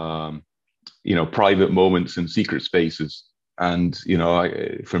 private moments and secret spaces. And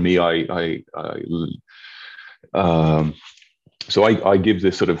so I give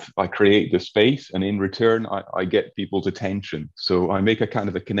this I create the space, and in return, I get people's attention. So I make a kind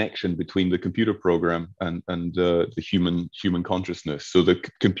of a connection between the computer program and the human consciousness. So the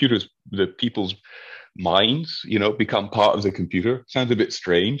people's minds, become part of the computer. Sounds a bit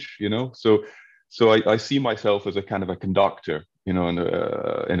strange, So I see myself as a kind of a conductor, in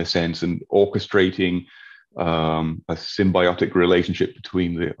a sense, and orchestrating a symbiotic relationship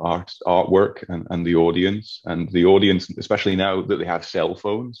between the artwork and the audience. And the audience, especially now that they have cell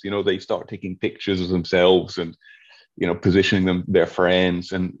phones, they start taking pictures of themselves and, positioning their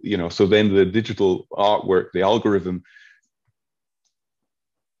friends. And, so then the digital artwork, the algorithm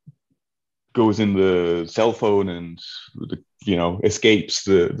goes in the cell phone and, escapes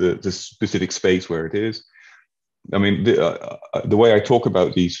the specific space where it is. I mean, the way I talk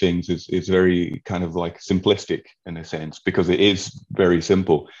about these things is very kind of like simplistic in a sense, because it is very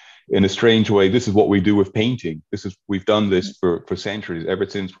simple. In a strange way, this is what we do with painting. We've done this for centuries, ever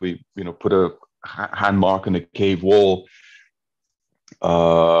since we put a hand mark on a cave wall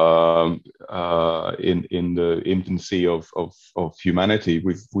in the infancy of humanity.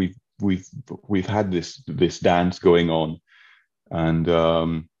 We've had this dance going on,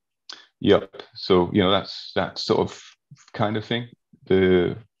 and yep. So that's sort of kind of thing.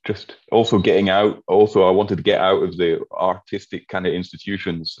 Just also getting out. Also, I wanted to get out of the artistic kind of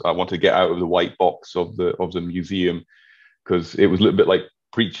institutions. I wanted to get out of the white box of the museum, because it was a little bit like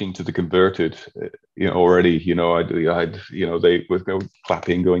preaching to the converted. Already. They were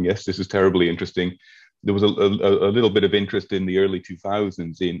clapping, going, "Yes, this is terribly interesting." There was a little bit of interest in the early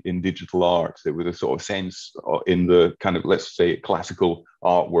 2000s in digital art. There was a sort of sense in the kind of, let's say, classical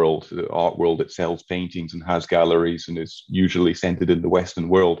art world, the art world that sells paintings and has galleries and is usually centered in the Western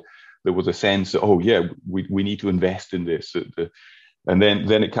world. There was a sense that, oh yeah, we need to invest in this. And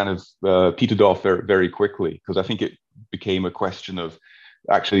then it kind of petered off very, very quickly, because I think it became a question of,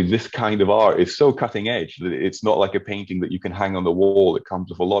 actually, this kind of art is so cutting edge that it's not like a painting that you can hang on the wall. It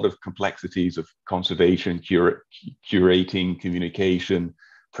comes with a lot of complexities of conservation, curating, communication,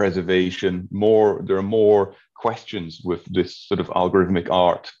 preservation. There are more questions with this sort of algorithmic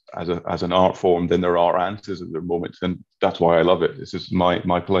art as an art form than there are answers at the moment, and that's why I love it. This is my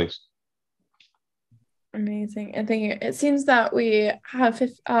place. Amazing. And thank you. It seems that we have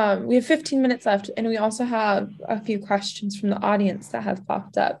 15 minutes left, and we also have a few questions from the audience that have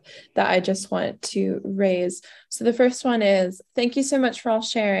popped up that I just want to raise. So the first one is, thank you so much for all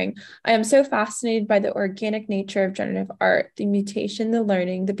sharing. I am so fascinated by the organic nature of generative art, the mutation, the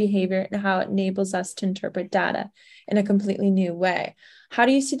learning, the behavior, and how it enables us to interpret data in a completely new way. How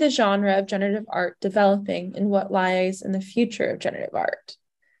do you see the genre of generative art developing, and what lies in the future of generative art?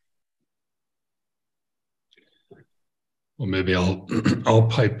 Well, maybe I'll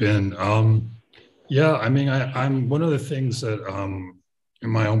pipe in. Yeah, I mean, I'm one of the things that in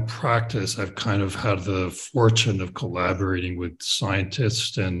my own practice, I've kind of had the fortune of collaborating with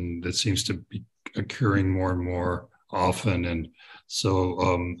scientists, and that seems to be occurring more and more often. And so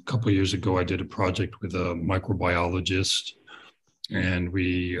a couple of years ago, I did a project with a microbiologist, and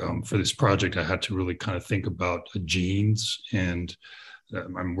we for this project, I had to really kind of think about genes. And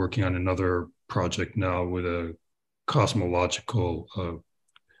I'm working on another project now with a cosmological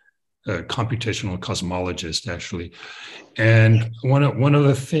computational cosmologist, actually. And one of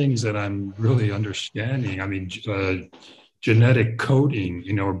the things that I'm really understanding, I mean, genetic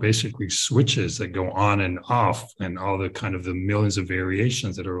coding, are basically switches that go on and off, and all the kind of the millions of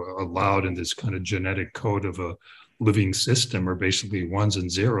variations that are allowed in this kind of genetic code of a living system are basically ones and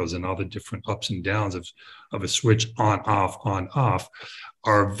zeros, and all the different ups and downs of a switch on, off,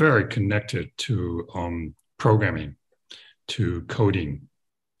 are very connected to programming, to coding.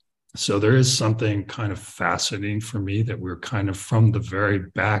 So there is something kind of fascinating for me that we're kind of from the very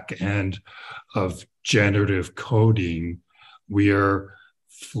back end of generative coding. We are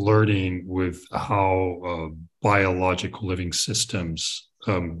flirting with how biological living systems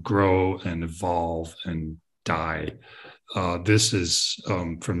grow and evolve and die. This is,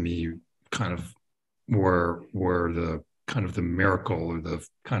 for me, kind of where the kind of the miracle or the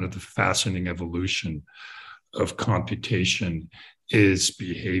kind of the fascinating evolution of computation is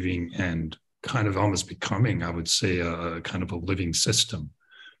behaving and kind of almost becoming, I would say, a kind of a living system.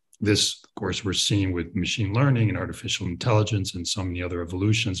 This, of course, we're seeing with machine learning and artificial intelligence and so many other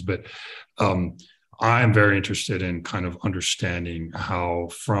evolutions. But I'm very interested in kind of understanding how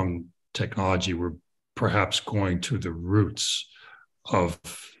from technology we're perhaps going to the roots of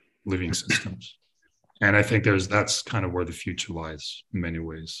living systems. And I think that's kind of where the future lies in many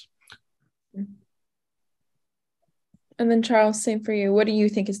ways. And then Charles, same for you. What do you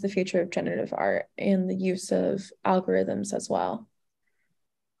think is the future of generative art and the use of algorithms as well?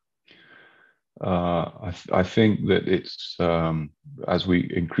 I think that it's as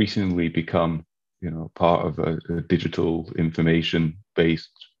we increasingly become, part of a digital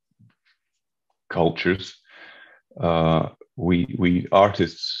information-based cultures, we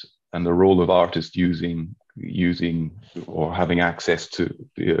artists and the role of artists using or having access to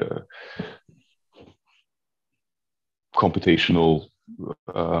the computational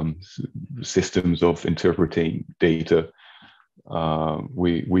systems of interpreting data.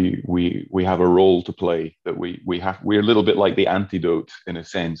 We have a role to play that we're a little bit like the antidote in a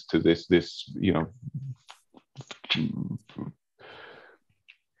sense to this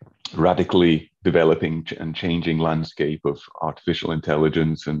radically developing and changing landscape of artificial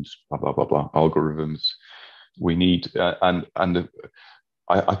intelligence and blah blah blah blah algorithms. We need I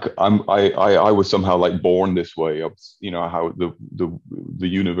was somehow like born this way. How the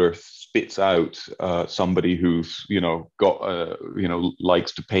universe spits out somebody who's got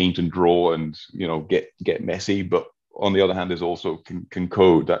likes to paint and draw and get messy, but on the other hand is also can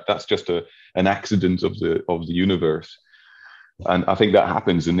code. That's just an accident of the universe, and I think that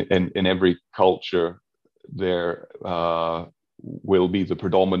happens in every culture. There will be the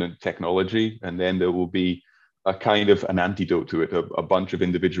predominant technology, and then there will be a kind of an antidote to it. A bunch of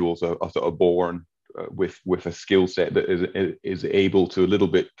individuals are sort of born with a skill set that is able to a little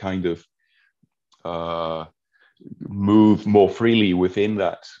bit kind of move more freely within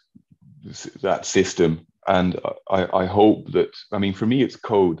that system. And I hope that, for me, it's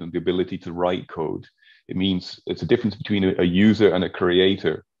code and the ability to write code. It means it's a difference between a user and a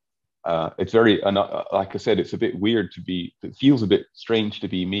creator. It's very, and like I said, it's a bit weird it feels a bit strange to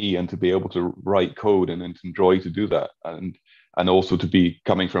be me and to be able to write code and to enjoy to do that. And also to be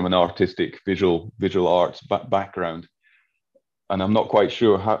coming from an artistic visual arts background. And I'm not quite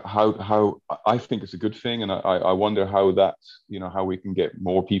sure how I think it's a good thing. And I wonder how that, how we can get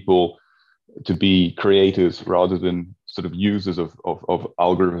more people to be creators rather than sort of users of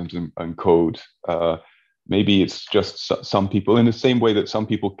algorithms and code. Maybe it's just some people, in the same way that some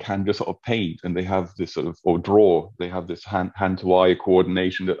people can just sort of paint and they have this sort of, or draw, they have this hand to eye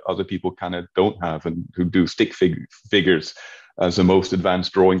coordination that other people kind of don't have, and who do stick figures as the most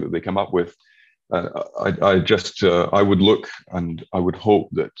advanced drawing that they come up with. I would look and I would hope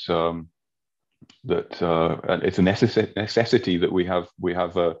that it's a necessity that we have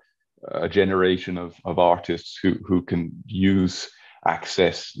a generation of artists who can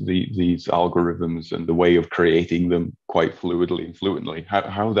access these algorithms and the way of creating them quite fluidly and fluently.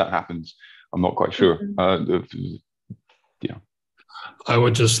 How that happens, I'm not quite sure. Yeah. I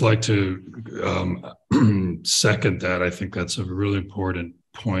would just like to second that. I think that's a really important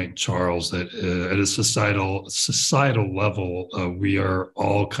point, Charles, that at a societal level, we are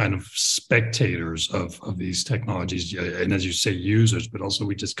all kind of spectators of these technologies. And as you say, users, but also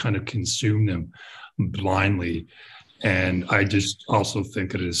we just kind of consume them blindly. And I just also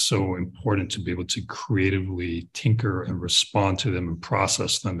think that it is so important to be able to creatively tinker and respond to them and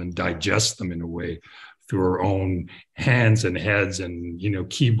process them and digest them in a way through our own hands and heads and,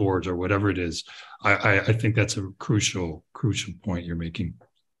 keyboards or whatever it is. I think that's a crucial point you're making.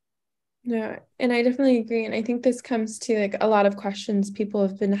 Yeah, and I definitely agree. And I think this comes to like a lot of questions people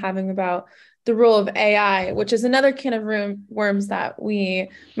have been having about the role of AI, which is another can of worms that we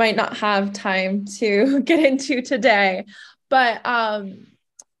might not have time to get into today. But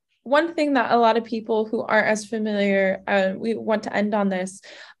one thing that a lot of people who aren't as familiar, we want to end on this,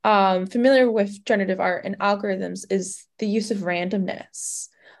 familiar with generative art and algorithms, is the use of randomness.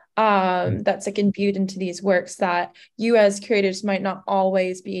 That's like imbued into these works that you as curators might not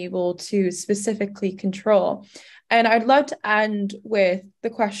always be able to specifically control. And I'd love to end with the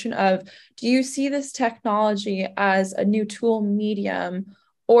question of, do you see this technology as a new tool medium,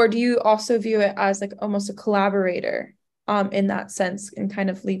 or do you also view it as like almost a collaborator in that sense, and kind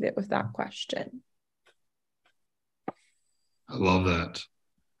of leave it with that question? I love that.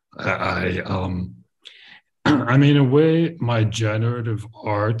 I mean, in a way, my generative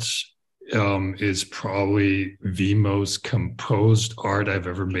art is probably the most composed art I've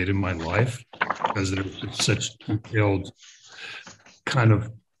ever made in my life, because there's such detailed kind of,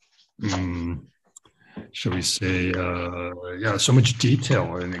 shall we say, so much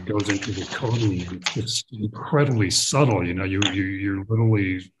detail, and it goes into the coding. It's just incredibly subtle. You know, you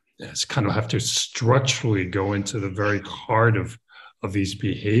literally kind of have to structurally go into the very heart of these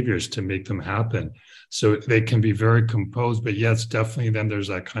behaviors to make them happen. So they can be very composed, but yes, definitely then there's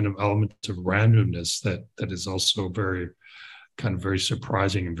that kind of element of randomness that is also very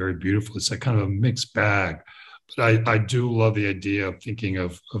surprising and very beautiful. It's like kind of a mixed bag. But I do love the idea of thinking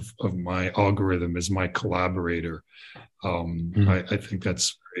of my algorithm as my collaborator. I think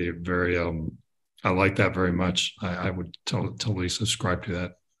that's very, I like that very much. I would totally subscribe to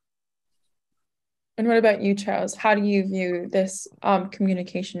that. And what about you, Charles? How do you view this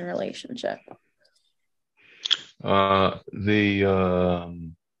communication relationship?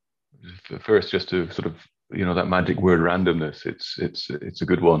 First, just to sort of, that magic word randomness, it's a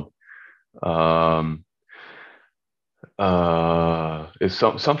good one. It's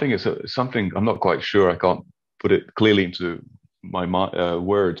something I'm not quite sure. I can't put it clearly into my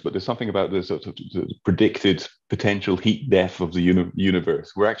words, but there's something about the sort of the predicted potential heat death of the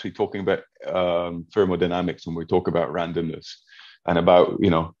universe. We're actually talking about thermodynamics when we talk about randomness, and about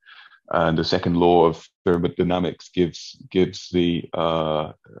and the second law of thermodynamics gives the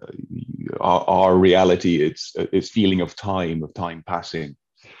our reality its feeling of time passing.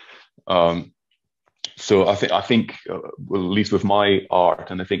 So I think well, at least with my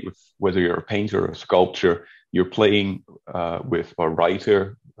art, and I think with whether you're a painter or a sculptor, you're playing with a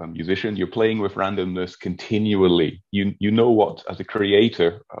writer, a musician, you're playing with randomness continually. You know what, as a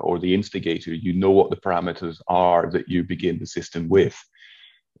creator or the instigator, you know what the parameters are that you begin the system with.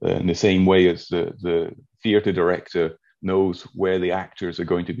 In the same way as the theater director knows where the actors are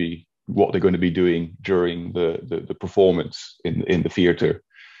going to be, what they're going to be doing during the performance in the theater.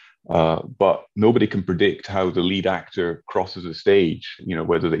 But nobody can predict how the lead actor crosses the stage,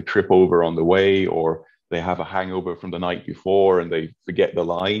 whether they trip over on the way, or they have a hangover from the night before and they forget the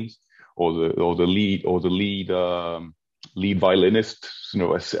lines, or the lead violinist,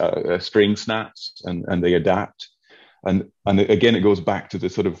 a string snaps and they adapt. And again, it goes back to the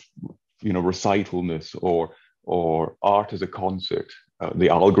sort of, recitalness or art as a concert, the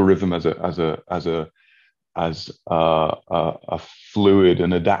algorithm as a fluid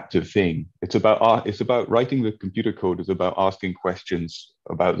and adaptive thing. It's about writing the computer code. It's about asking questions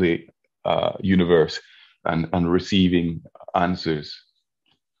about the universe and receiving answers.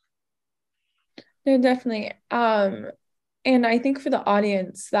 No, definitely. And I think for the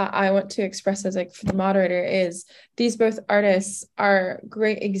audience that I want to express as like for the moderator is these both artists are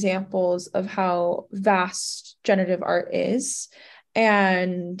great examples of how vast generative art is.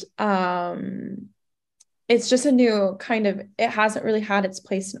 And it's just a new kind of, it hasn't really had its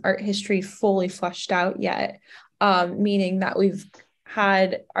place in art history fully fleshed out yet, meaning that we've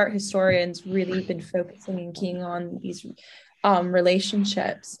had art historians really been focusing and keying on these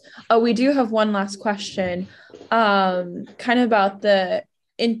relationships. We do have one last question, kind of about the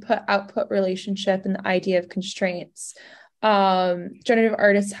input-output relationship and the idea of constraints. Generative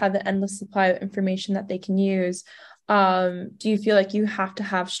artists have the endless supply of information that they can use. Do you feel like you have to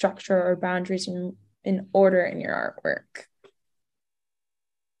have structure or boundaries in order in your artwork?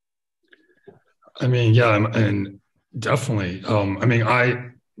 I mean, yeah, and definitely. I mean,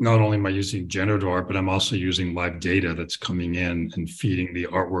 not only am I using generative art, but I'm also using live data that's coming in and feeding the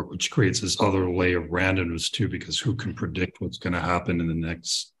artwork, which creates this other layer of randomness too, because who can predict what's going to happen in the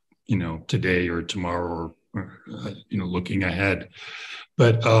next, today or tomorrow, or looking ahead.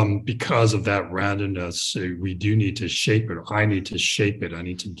 But because of that randomness, we do need to shape it. I need to shape it. I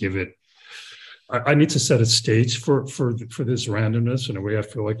need to give it. I need to set a stage for this randomness. In a way, I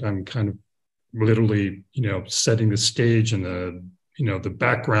feel like I'm kind of literally, setting the stage and the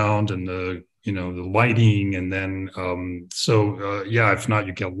background and the lighting, and then if not,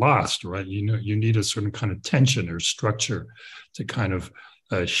 you get lost, right? You need a certain kind of tension or structure to kind of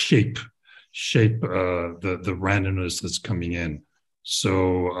shape the randomness that's coming in.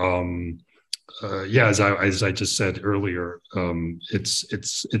 So as I just said earlier,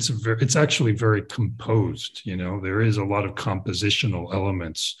 it's actually very composed. There is a lot of compositional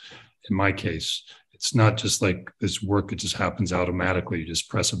elements. In my case, it's not just like this work that just happens automatically. You just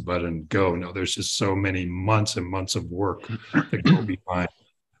press a button, go. No, there's just so many months and months of work that go behind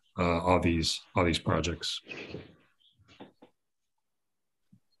all these projects.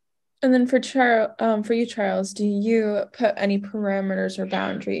 And then for you, Charles, do you put any parameters or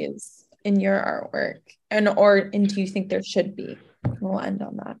boundaries in your artwork, and do you think there should be? We'll end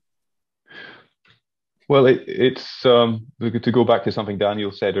on that. Well, it's to go back to something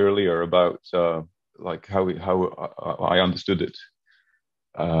Daniel said earlier about like how I understood it.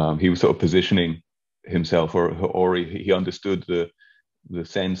 He was sort of positioning himself, or he understood the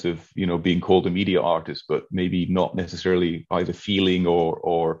sense of, you know, being called a media artist, but maybe not necessarily either feeling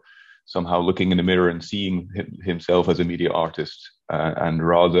or somehow looking in the mirror and seeing himself as a media artist, and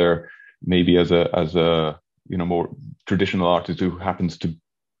rather maybe as a you know, more traditional artist who happens to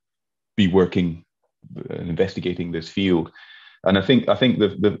be working and investigating this field. And I think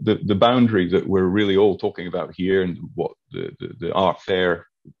the boundaries that we're really all talking about here, and what the art fair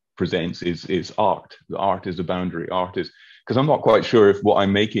presents, is art. The art is the boundary. Art is, because I'm not quite sure if what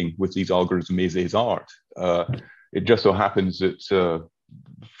I'm making with these algorithms is art. It just so happens that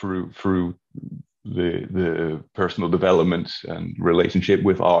through the personal development and relationship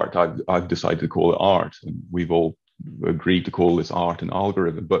with art, I've decided to call it art, and we've all agreed to call this art and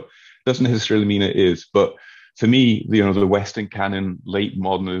algorithm, but doesn't necessarily mean it is. But for me, you know, the Western canon, late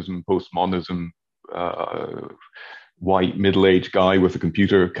modernism, postmodernism, white middle-aged guy with a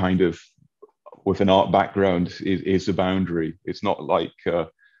computer, kind of with an art background, is the boundary. It's not like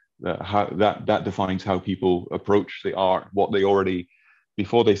how that defines how people approach the art, what they already,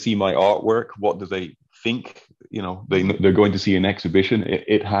 before they see my artwork, what do they think? You know, they're going to see an exhibition.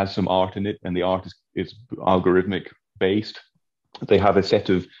 It has some art in it, and the art is algorithmic based. They have a set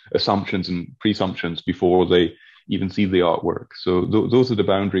of assumptions and presumptions before they even see the artwork. So those are the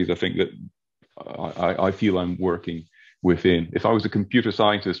boundaries I think that I feel I'm working within. If I was a computer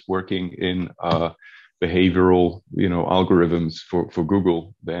scientist working in behavioral, you know, algorithms for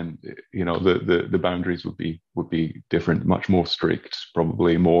Google, then, you know, the boundaries would be different, much more strict,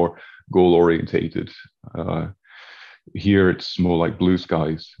 probably more goal orientated. Here it's more like blue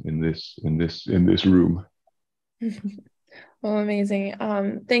skies in this room. Well, amazing.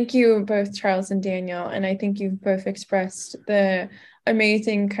 Thank you both, Charles and Daniel. And I think you've both expressed the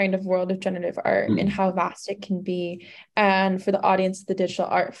amazing kind of world of generative art and how vast it can be. And for the audience of the Digital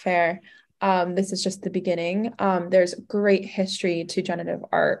Art Fair, this is just the beginning. There's great history to generative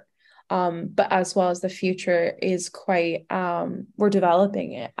art, but as well as the future is quite, we're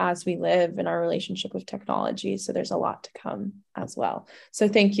developing it as we live in our relationship with technology. So there's a lot to come as well. So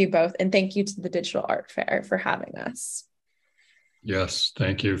thank you both. And thank you to the Digital Art Fair for having us. Yes,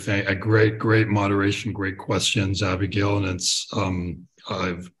 thank you. A great moderation, great questions, Abigail, and it's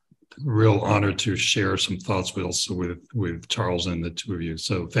I've real honor to share some thoughts with Charles and the two of you.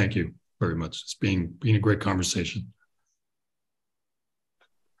 So thank you very much. It's been a great conversation.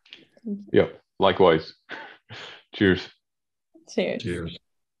 Yeah, likewise. Cheers. Cheers. Cheers.